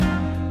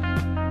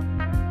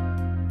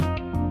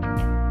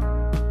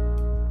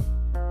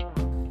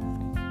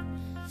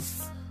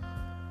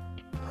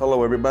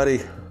Hello,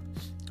 everybody.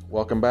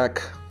 Welcome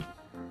back.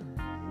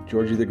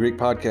 Georgie the Greek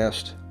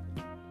podcast.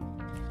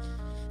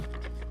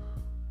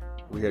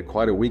 We had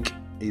quite a week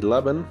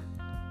 11.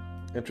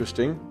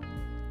 Interesting.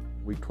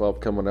 Week 12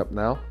 coming up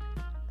now.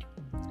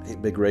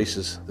 8 big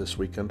races this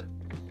weekend.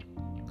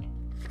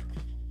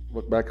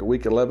 Look back at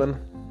week 11.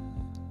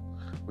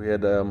 We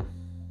had 3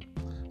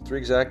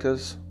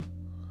 exactas,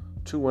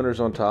 2 winners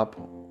on top,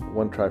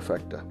 1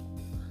 trifecta.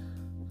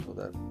 So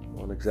that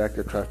one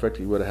exacta trifecta,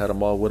 you would have had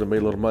them all, would have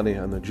made a little money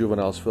on the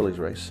Juveniles Phillies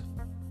race.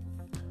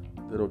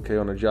 Did okay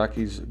on the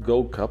Jockey's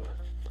Gold Cup.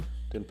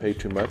 Didn't pay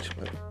too much.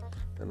 But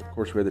then, of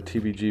course, we had the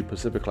TVG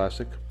Pacific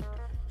Classic.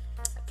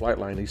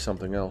 Flightline, he's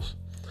something else.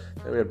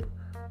 Then we had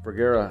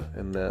Vergara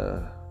and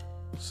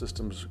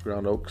Systems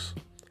Ground Oaks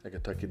at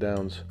Kentucky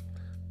Downs.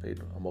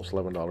 Paid almost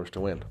 $11 to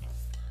win.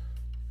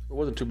 It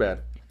wasn't too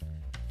bad.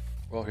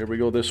 Well, here we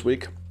go this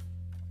week.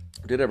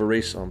 We did have a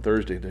race on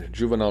Thursday, the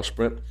Juvenile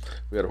Sprint.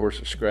 We had a horse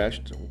that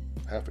scratched,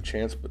 half a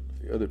chance, but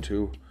the other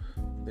 2,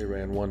 they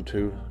ran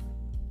 1-2.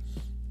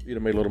 You'd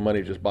have made a little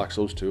money, just box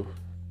those 2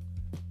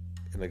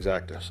 in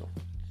exacta, so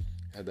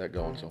had that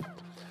going. So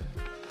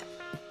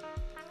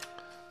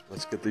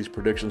let's get these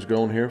predictions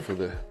going here for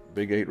the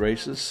big 8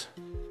 races.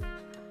 In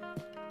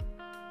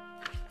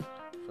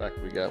fact,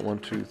 we got 1,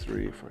 2,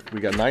 3, 4.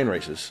 We got 9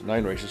 races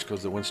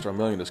because the WinStar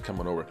Million is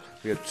coming over.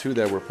 We had 2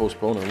 that were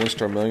postponed, and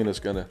WinStar Million is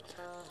going to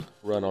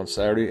run on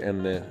Saturday,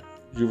 and the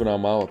Juvenile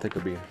Mile, I think,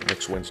 will be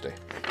next Wednesday.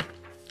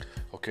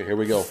 Okay, here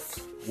we go.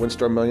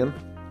 WinStar Million,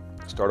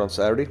 start on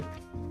Saturday.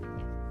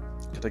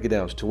 Kentucky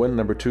Downs, to win,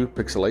 number 2,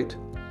 Pixelate.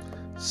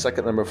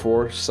 Second, number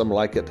 4, Some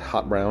Like It,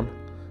 Hot Brown.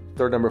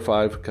 Third, number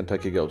 5,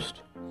 Kentucky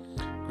Ghost.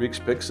 Greeks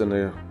picks in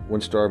the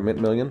WinStar Mint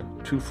Million,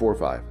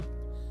 245.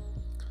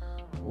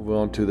 Move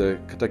on to the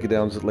Kentucky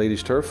Downs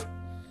Ladies Turf.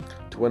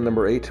 To win,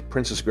 number 8,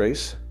 Princess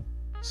Grace.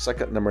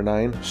 Second, number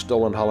 9,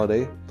 Stolen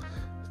Holiday.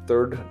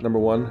 Third, number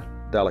 1,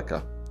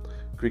 Dalica.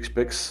 Greeks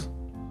picks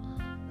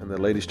in the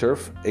Ladies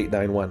Turf,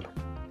 891.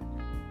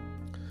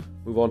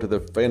 Move on to the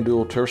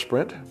FanDuel Turf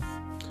Sprint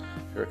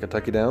here at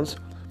Kentucky Downs.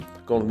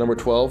 Going to number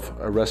 12,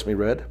 Arrest Me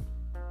Red.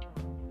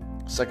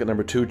 Second,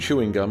 number 2,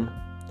 Chewing Gum.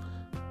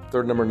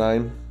 Third, number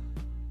 9,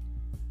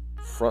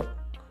 Front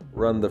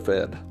Run the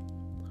Fed.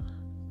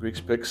 Greeks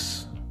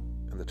picks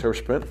in the Turf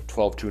Sprint,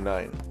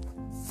 1229.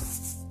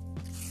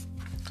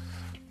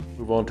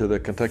 Move on to the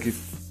Kentucky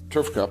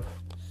Turf Cup.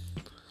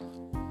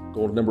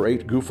 Going to number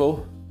 8,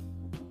 Gufo.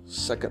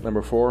 Second,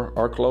 number 4,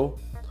 Arklow.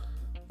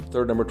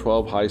 Third, number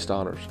 12, Highest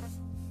Honors.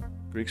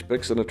 Greeks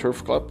picks in the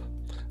Turf Club,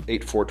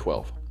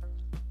 8-4-12.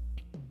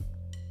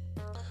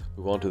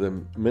 Move on to the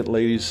Mint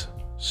Ladies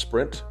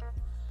Sprint.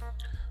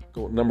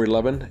 Go number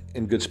 11,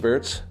 In Good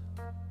Spirits.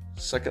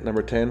 Second,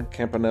 number 10,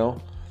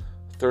 Campanelle.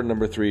 Third,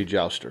 number 3,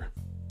 Jouster.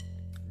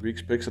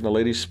 Greeks picks in the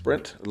Ladies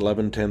Sprint,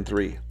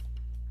 11-10-3.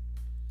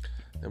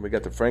 Then we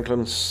got the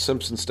Franklin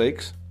Simpson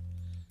Stakes.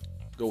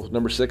 Go with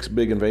number 6,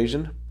 Big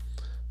Invasion.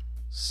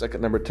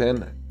 Second, number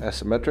 10,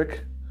 Asymmetric.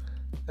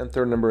 And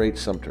third, number 8,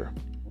 Sumter.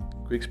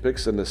 Greeks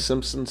picks in the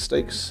Simpson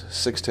Stakes,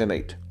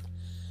 6-10-8.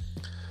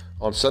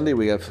 On Sunday,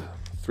 we have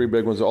 3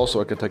 big ones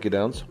also at Kentucky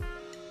Downs.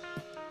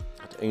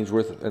 At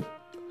Ainsworth and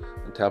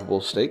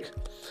Tappable Stake.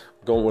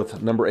 Going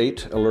with number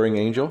 8, Alluring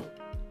Angel.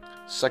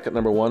 Second,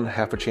 number 1,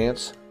 Half a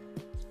Chance.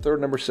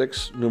 Third, number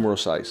 6, Numero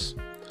Size.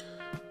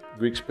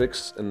 Greeks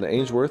picks in the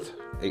Ainsworth,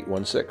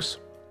 8-1-6.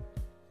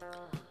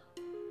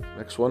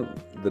 Next one,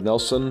 the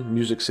Nelson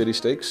Music City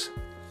Stakes.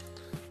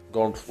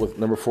 Going with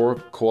number 4,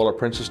 Koala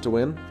Princess to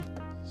win.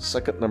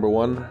 Second, number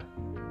 1,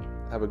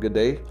 Have a Good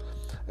Day.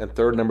 And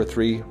third, number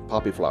 3,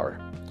 Poppy Flower.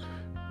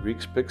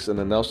 Greeks picks in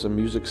the Nelson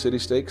Music City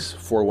Stakes,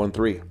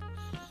 4-1-3.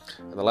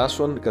 And the last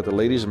one, got the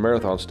Ladies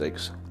Marathon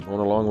Stakes. Going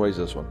a long ways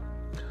this one.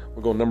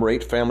 We'll go number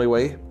 8, Family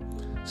Way.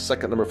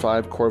 Second, number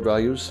 5, Core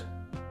Values.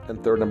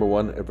 And third, number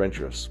 1,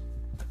 Adventurous.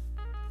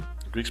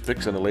 Greeks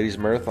picks in the Ladies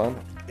Marathon,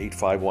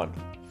 8-5-1.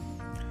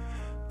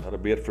 That'll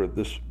be it for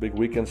this big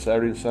weekend,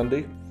 Saturday and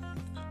Sunday.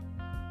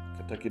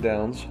 Kentucky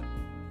Downs.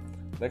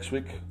 Next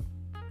week,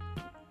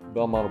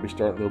 Belmont will be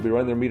starting. They'll be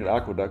running their meet at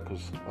Aqueduct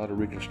because a lot of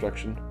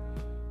reconstruction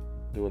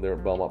doing there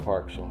at Belmont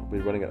Park. So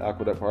we'll be running at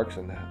Aqueduct Parks,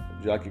 and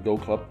Jockey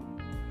Gold Club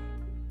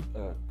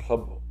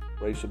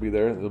race will be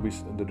there. There'll be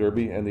the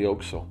Derby and the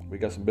Oaks. So we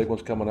got some big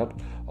ones coming up.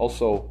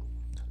 Also,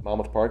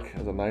 Monmouth Park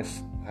has a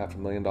nice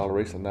 $500,000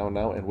 race, and now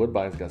and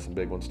Woodbine's got some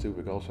big ones too.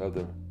 We also have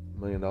the $1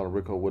 million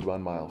Rico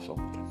Woodbine Mile. So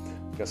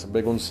we got some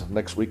big ones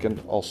next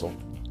weekend also.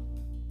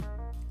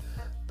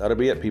 That'll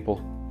be it,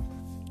 people.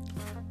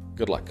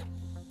 Good luck.